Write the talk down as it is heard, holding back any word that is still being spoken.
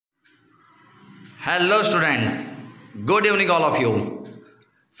Hello students, good evening all of you.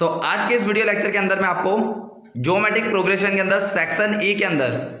 सो आज के इस वीडियो लेक्चर के अंदर मैं आपको ज्योमेट्रिक प्रोग्रेशन के अंदर सेक्शन ई के अंदर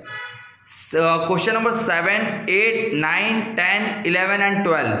क्वेश्चन नंबर 7, 8, 9, 10, 11 एंड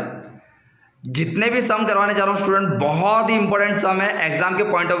 12 जितने भी सम करवाने जा रहा हूँ स्टूडेंट, बहुत ही इंपॉर्टेंट सम है एग्जाम के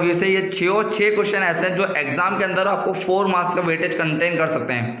पॉइंट ऑफ व्यू से। ये 6 क्वेश्चन ऐसे हैं जो एग्जाम के अंदर आपको 4 मार्क्स का वेटेज कंटेन कर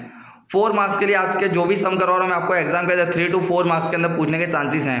सकते हैं। 4 मार्क्स के लिए आज के जो भी सम करवा रहा हूँ मैं आपको एग्जाम के अंदर 3 to 4 मार्क्स के अंदर पूछने के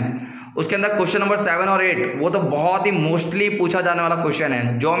चांसेस हैं। उसके अंदर क्वेश्चन नंबर 7 और 8 वो तो बहुत ही मोस्टली पूछा जाने वाला क्वेश्चन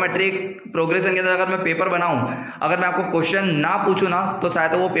है। ज्योमेट्रिक प्रोग्रेशन के अंदर अगर मैं पेपर बनाऊं, अगर मैं आपको क्वेश्चन ना पूछूं ना तो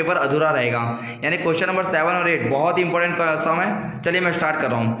शायद वो पेपर अधूरा रहेगा। यानी क्वेश्चन नंबर 7 और 8 बहुत ही इंपॉर्टेंट सम है। चलिए मैं स्टार्ट कर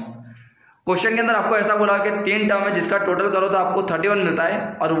रहा हूँ। क्वेश्चन के अंदर आपको ऐसा बोला कि 3 टर्म है जिसका टोटल करो तो आपको 31 मिलता है,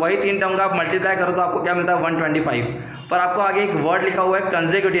 और वही 3 टर्म का आप मल्टीप्लाई करो तो आपको क्या मिलता है 125। पर आपको आगे एक वर्ड लिखा हुआ है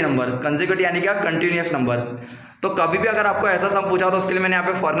कंसेक्यूटिव नंबर। कंसेक्यूटिव यानी क्या, कंटिन्यूअस नंबर। तो कभी भी अगर आपको ऐसा सम पूछा तो उसके लिए मैंने यहाँ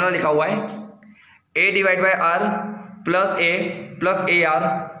पे फॉर्मूला लिखा हुआ है a/r plus a plus A R,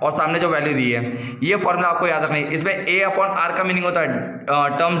 और सामने जो वैल्यू दी है ये फॉर्मूला आपको याद रखना है। इसमें a/r का मीनिंग होता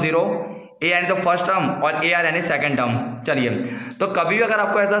है टर्म 0, a यानी तो फर्स्ट टर्म और ar यानी सेकंड टर्म। चलिए, तो कभी भी अगर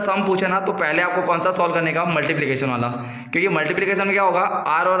आपको ऐसा सम पूछे ना तो पहले आपको कौन सा सॉल्व करने का, मल्टीप्लिकेशन वाला। क्योंकि मल्टीप्लिकेशन में क्या होगा,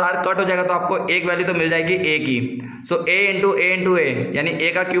 r और r कट हो जाएगा तो आपको एक वैल्यू तो मिल जाएगी a की। सो a इंटू a यानी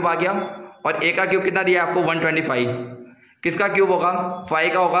a का क्यूब आ गया, और a का क्यूब कितना दिया है आपको 125। किसका क्यूब होगा, 5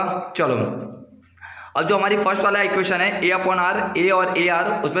 का होगा। चलो, अब जो हमारी फर्स्ट वाला इक्वेशन है a/r, a और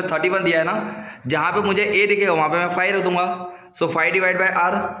ar, उसमें 31 दिया है ना, जहाँ पे मुझे a दिखेगा वहाँ पे मैं 5 रख दूंगा। सो 5 divide by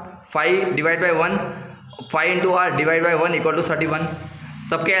r, 5 divide by 1, 5 into r divide by 1 equal to 31।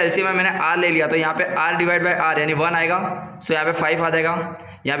 सबके एलसीएम में मैंने r ले लिया तो यहाँ पे r डिवाइड बाई r यानी 1 आएगा। सो यहाँ पे 5 आ जाएगा,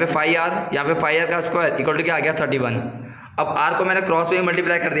 यहाँ पे 5r, यहाँ पे 5r का स्क्वायर इक्वल टू क्या आ गया 31। अब r को मैंने क्रॉस पे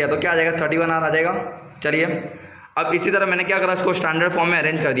मल्टीप्लाई कर दिया तो क्या आ जाएगा 31r आ जाएगा। चलिए, अब इसी तरह मैंने क्या करा, इसको स्टैंडर्ड फॉर्म में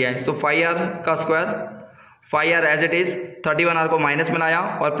अरेंज कर दिया है। सो 5r का square, 5r as it is, 31r को माइनस में लाया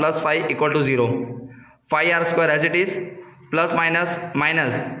और plus 5 equal to 0। 5r square as it is, plus minus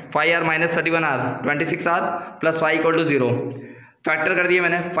minus 5r minus 31r 26r plus 5 equal to 0। Factor कर दिए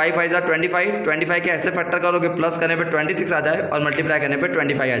मैंने, 5 5 25, 25 के ऐसे फैक्टर करोगे प्लस करने पे 26 आ जाए और मल्टीप्लाई करने पे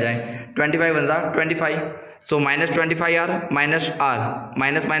 25 आ जाए। 25 1 25। So minus 25r minus r,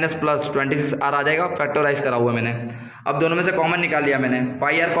 minus minus plus 26r आ जाएगा। फैक्टराइज करा हुआ मैंने। अब दोनों में से कॉमन निकाल लिया मैंने,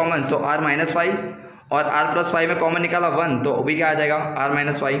 5r कॉमन, सो r माइनस 5, और r प्लस 5 में कॉमन निकाला 1 तो भी क्या आ जाएगा r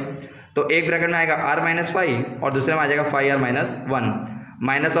माइनस 5। तो एक ब्रैकेट में आएगा r माइनस 5 और दूसरे में आ जाएगा 5r माइनस 1।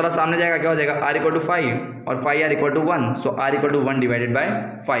 माइनस वाला सामने जाएगा, क्या हो जाएगा r इक्वल टू 5 और 5r equal to 1। So r equal to 1 divided by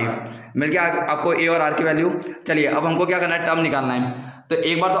 5 मिल गया आपको a और r की वैल्यू। चलिए, अब हमको क्या करना है, टर्म निकालना है। तो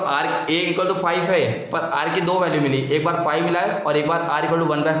एक बार तो r a इक्वल टू 5 है, पर r की 2 वैल्यू मिली, एक बार 5 मिला है और एक बार r इक्वल टू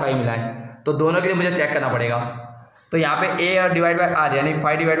 1/5 मिला है। तो दोनों के लिए मुझे चेक करना पड़ेगा। तो यहाँ पे a डिवाइड बाई r यानी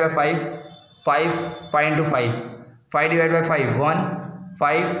 5 divide by 5 into 5 divide by 5 1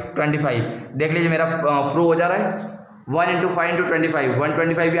 5 25। देख लीजिए मेरा प्रूव हो जा रहा है। 1 इंटू 5 इंटू 25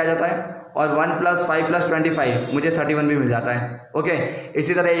 125 भी आ जाता है, और 1 प्लस 5 प्लस 25 मुझे 31 भी मिल जाता है। ओके,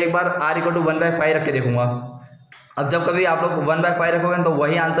 इसी तरह एक बार r इक्वल टू 1/5 रख के देखूंगा। अब जब कभी आप लोग 1/5 रखोगे तो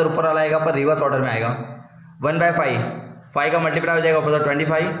वही आंसर ऊपर वाला आएगा, पर रिवर्स ऑर्डर में आएगा। 1/5, 5 का मल्टीप्लाई हो जाएगा ऊपर तो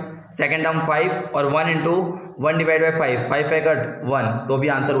 25, सेकेंड टर्म 5 और 1 इंटू 1 डिवाइड बाई 5 5 कट 1, तो भी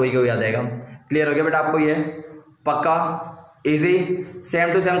आंसर वही हो जाएगा। क्लियर हो गया बेटा आपको ये? पक्का, easy.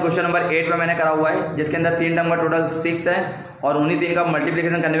 Same to same question number 8 में मैंने करा हुआ है, जिसके अंदर 3 टर्म का टोटल 6 है और उन्हीं 3 का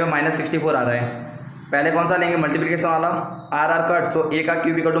मल्टीप्लिकेशन करने में -64 आ रहा है। पहले कौन सा लेंगे, मल्टीप्लिकेशन वाला, r कट, सो a का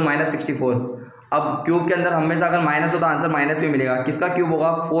क्यूब इक्वल टू -64। अब क्यूब के अंदर हमेशा अगर माइनस हो तो आंसर माइनस भी मिलेगा। किसका क्यूब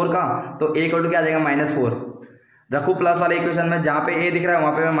होगा, 4 का, तो a इक्वल टू क्या आ जाएगा -4। रखूँ प्लस वाले इक्वेशन में, जहाँ पे a दिख रहा है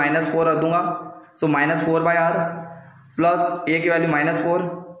वहाँ पे मैं -4 रख दूंगा। सो -4/r प्लस a की वैल्यू -4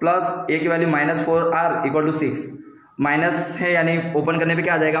 प्लस a की value -4r equal to 6। Minus है यानी ओपन करने पे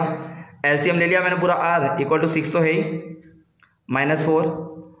क्या आ जाएगा, एलसीएम ले लिया मैंने पूरा, r इक्वल टू 6 तो है ही, -4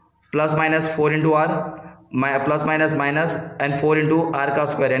 plus minus 4 into are plus minus minus and 4 into are का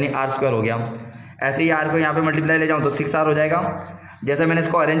स्क्वायर यानी r स्क्वायर हो गया। ऐसे ही r को यहाँ पे मल्टीप्लाई ले जाऊँ तो 6r हो जाएगा। जैसे मैंने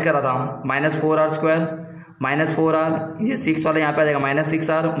इसको अरेंज करा था, -4r स्क्वायर -4r, ये 6 वाला यहाँ पे आ जाएगा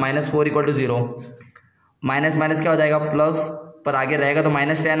 -6r -4 equal to 0। Minus minus क्या हो जाएगा प्लस, पर आगे रहेगा तो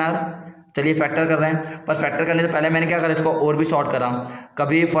 -10r। चलिए फैक्टर कर रहे हैं, पर फैक्टर करने से पहले मैंने क्या करा, इसको और भी शॉर्ट करा।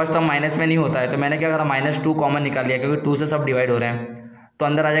 कभी फर्स्ट टर्म माइनस में नहीं होता है, तो मैंने क्या करा, -2 कॉमन निकाल लिया, क्योंकि 2 से सब डिवाइड हो रहे हैं। तो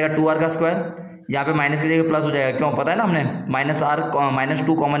अंदर आ जाएगा 2r का स्क्वायर, यहाँ पे माइनस की जगह प्लस हो जाएगा, क्यों पता है ना, हमने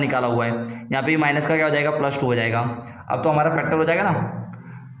 -2 कॉमन निकाला हुआ है। यहाँ पे माइनस का क्या हो जाएगा, +2 हो जाएगा। अब तो हमारा फैक्टर हो जाएगा ना,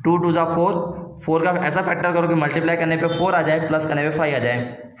 2 2 जा 4 का ऐसा फैक्टर करो कि मल्टीप्लाई करने पे 4 आ जाए, प्लस करने पे 5 आ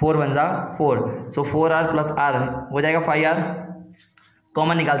जाए। 4 1 जा 4, सो 4r प्लस r हो जाएगा 5r।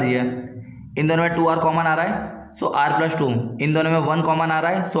 कॉमन निकाल दीजिए, इन दोनों में 2r कॉमन आ रहा है, सो r प्लस 2। इन दोनों में 1 कॉमन आ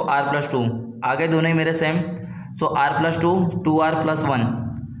रहा है, सो r प्लस 2। आगे दोनों ही मेरे सेम, सो r प्लस 2, 2r प्लस 1।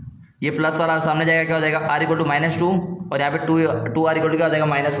 ये प्लस वाला सामने जाएगा, क्या हो जाएगा, r इक्वल टू -2, और यहाँ पे 2r इक्वल टू क्या हो जाएगा,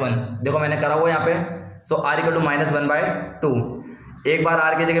 -1। देखो मैंने करा हुआ यहाँ पे, सो r इक्वल टू -1/2। एक बार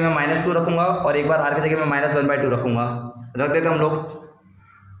r की जगह मैं -2 रखूंगा और एक बार r की जगह मैं -1/2 रखूंगा। रख देते हम लोग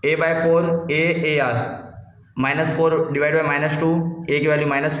a/4 a r, -4 divide by -2, a की वैल्यू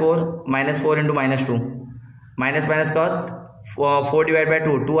 -4 इंटू -2, माइनस माइनस का 4 डिवाइड बाई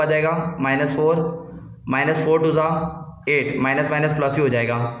 2 आ जाएगा, -4 टू ज़ा 8, माइनस माइनस प्लस ही हो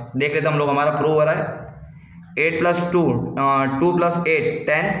जाएगा। देख लेते हम लोग, हमारा प्रूव हो रहा है। 8 प्लस 2 2 प्लस 8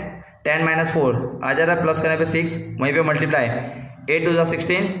 10 माइनस 4 आ जा रहा है, प्लस करने पे 6, वहीं पे मल्टीप्लाई 8 टू ज़ा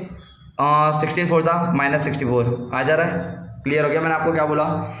 16, 16 4 ज़ा -64 आ जा रहा है। क्लियर हो गया, मैंने आपको क्या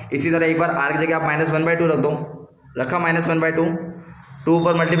बोला। इसी तरह एक बार r की जगह आप -1/2 रख दो, रखा -1/2, 2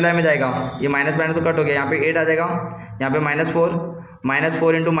 पर मल्टीप्लाई में जाएगा, ये माइनस माइनस तो कट हो गया, यहाँ पे 8 आ जाएगा, यहाँ पे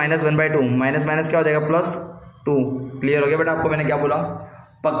 -4 इंटू -1/2, माइनस माइनस क्या हो जाएगा, +2। क्लियर हो गया बेटा, आपको मैंने क्या बोला,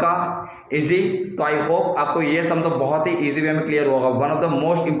 पक्का इजी। तो आई होप आपको ये सम तो बहुत ही इजी वे में क्लियर होगा। One of the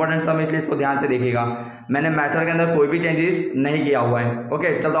most important सम, इसलिए इसको ध्यान से देखिएगा। मैंने मेथड के अंदर कोई भी चेंजेस नहीं किया हुआ है।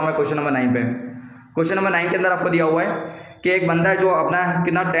 ओके, चलता हूँ मैं क्वेश्चन नंबर 9 पे। क्वेश्चन नंबर 9 के अंदर आपको दिया हुआ है कि एक बंदा है जो अपना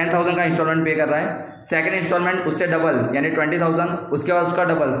कितना 10,000 का इंस्टॉलमेंट पे कर रहा है, सेकंड इंस्टॉलमेंट उससे डबल यानी 20,000, उसके बाद उसका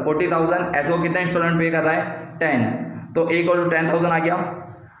डबल 40,000, ऐसे वो कितना इंस्टॉलमेंट पे कर रहा है, 10। तो a इक्वल टू 10,000 आ गया।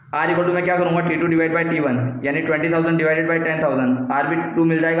 r इक्वल टू मैं क्या करूँगा, T2 डिवाइड बाई T1 यानी 20,000 डिवाइडेड बाई 10,000, r भी 2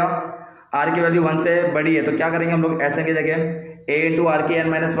 मिल जाएगा। r की वैल्यू 1 से बड़ी है तो क्या करेंगे हम लोग, ऐसे की जगह a इंटू r की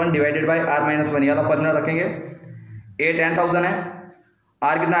n-1 डिवाइडेड बाई r-1 वाला फॉर्मूला रखेंगे। a 10,000 है,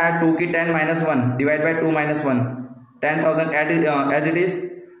 r कितना है 2 की 10-1 divide by 2-1, 10,000 as it is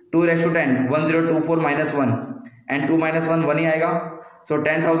 2/10 1024 -1 and 2 -1 1 ही आएगा। सो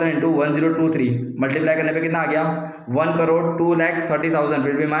 10,000 इंटू 1023 मल्टीप्लाई करने पे कितना आ गया, 1,02,30,000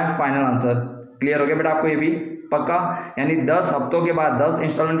 will be my final answer. Clear हो गया बेटा आपको ये भी पक्का, यानी 10 हफ्तों के बाद 10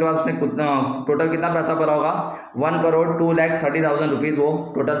 इंस्टॉलमेंट के बाद उसने टोटल कितना पैसा भरा होगा, 1,02,30,000 रुपीज़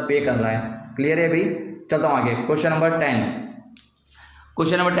वो टोटल पे कर रहा है। क्लियर है अभी, चलता हूँ आगे। Question number 10।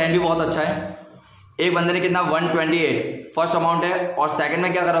 क्वेश्चन नंबर 10 भी बहुत अच्छा है। एक बंदे ने कितना 128 फर्स्ट अमाउंट है और सेकंड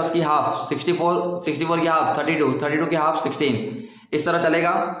में क्या करा, उसकी हाफ 64 की हाफ 32 की हाफ 16, इस तरह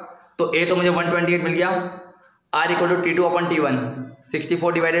चलेगा। तो a तो मुझे 128 मिल गया, r equal to T2 upon T1,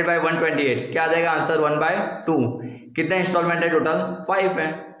 64 divided by 128 क्या आ जाएगा आंसर, 1/2। कितने इंस्टॉलमेंट है टोटल, 5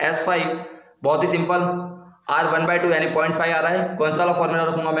 है, S5। बहुत ही सिंपल, r 1/2 यानी 0.5 आ रहा है। कौन सा वाला फॉर्मूला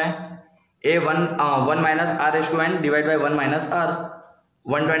रखूंगा मैं, a 1 minus r/n divide by 1 minus r,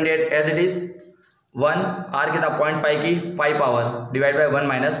 128 as it is 1, r कितना 0.5 की 5 power divide by 1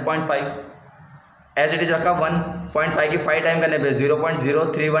 minus 0.5 as it is रखा। 1.5 की 5 टाइम करने पे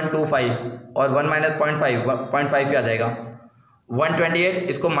 0.03125 और 1 माइनस 0.5 पे आ जाएगा 128।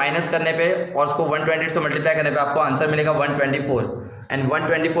 इसको माइनस करने पे और उसको 128 से मल्टीप्लाई करने पे आपको आंसर मिलेगा 124 एंड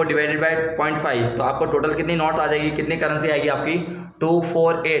 124 डिवाइडेड बाई 0.5 तो आपको टोटल कितनी नोट आ जाएगी, कितनी करेंसी आएगी आपकी,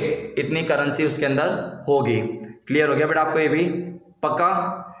 248 इतनी करेंसी उसके अंदर होगी। क्लियर हो गया बेटा आपको ये भी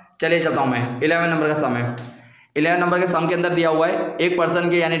पक्का। चलिए चलता हूँ मैं 11 नंबर का सम है। 11 नंबर के सम के अंदर दिया हुआ है एक पर्सन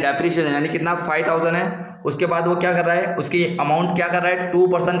के यानी डेप्रिसिएशन यानी कितना 5,000 है, उसके बाद वो क्या कर रहा है, उसकी अमाउंट क्या कर रहा है,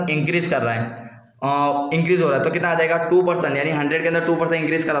 2% इंक्रीज कर रहा है, इंक्रीज हो रहा है। तो कितना आ जाएगा 2% यानी 100 के अंदर 2%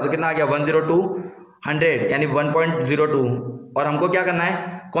 इंक्रीज करा तो कितना आ गया 102 100 यानी 1.02। और हमको क्या करना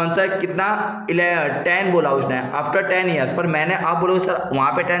है, कौन सा कितना 10 बोला उसने आफ्टर 10 ईयर, पर मैंने आप बोलो सर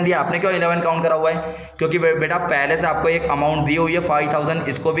वहाँ पे 10 दिया, आपने क्यों 11 काउंट करा हुआ है, क्योंकि बेटा पहले से आपको एक अमाउंट दी हुई है 5,000,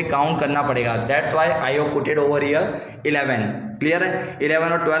 इसको भी काउंट करना पड़ेगा। That's why I have put it over here 11। Clear है,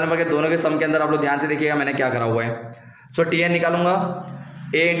 11 और 12 नंबर के दोनों के सम के अंदर आप लोग ध्यान से देखिएगा मैंने क्या करा हुआ है। सो Tn निकालूंगा,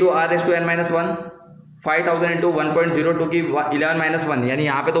 a इंटू r/n-1 5,000 इंटू 1.02 की 11-1 यानी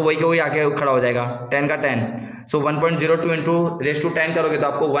यहाँ पे तो वही के वही आके खड़ा हो जाएगा 10 का 10। सो 1.02 इंटू रेस टू 10 करोगे तो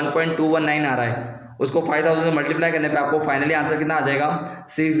आपको 1.219 आ रहा है, उसको 5,000 से मल्टीप्लाई करने पे आपको फाइनली आंसर कितना आ जाएगा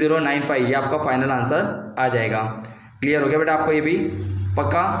 6095, ये आपका फाइनल आंसर आ जाएगा। क्लियर हो गया बेटा आपको ये भी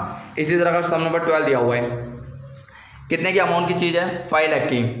पक्का। इसी तरह का सम नंबर 12 दिया हुआ है, कितने की अमाउंट की चीज़ है 5 लाख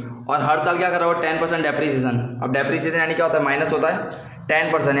की, और हर साल क्या कर रहा हो 10% डेप्रिसिएशन। अब डेप्रिसिएशन यानी क्या होता है, माइनस होता है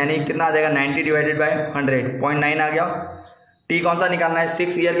 10% यानी कितना आ जाएगा 90 डिवाइडेड बाई 100 0.9 आ गया। टी कौन सा निकालना है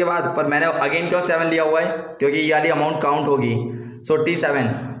 6 ईयर के बाद, पर मैंने अगेन क्यों 7 लिया हुआ है, क्योंकि ये वाली अमाउंट काउंट होगी। सो T7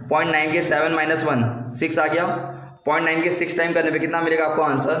 0.9 के 7 - 1 6 आ गया, 0.9 के 6 टाइम करने पे कितना मिलेगा आपको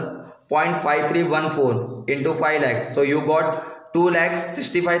answer 0.5314 into 5 lakh. So you got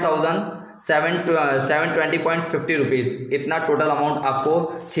 2,65,720.50 rupees, इतना टोटल अमाउंट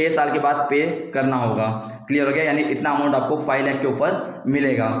आपको 6 साल के बाद पे करना होगा। क्लियर हो गया, यानी इतना अमाउंट आपको 5 लाख के ऊपर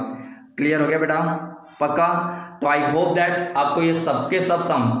मिलेगा। क्लियर हो गया बेटा? पक्का? तो आई होप दैट आपको ये सबके सब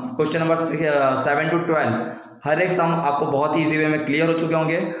सम क्वेश्चन नंबर 7 to 12 हर एक सम आपको बहुत ही इजी वे में क्लियर हो चुके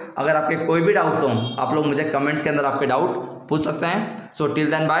होंगे। अगर आपके कोई भी डाउट्स हो आप लोग मुझे कमेंट्स के अंदर आपके डाउट पूछ सकते हैं। So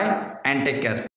till then bye and take care.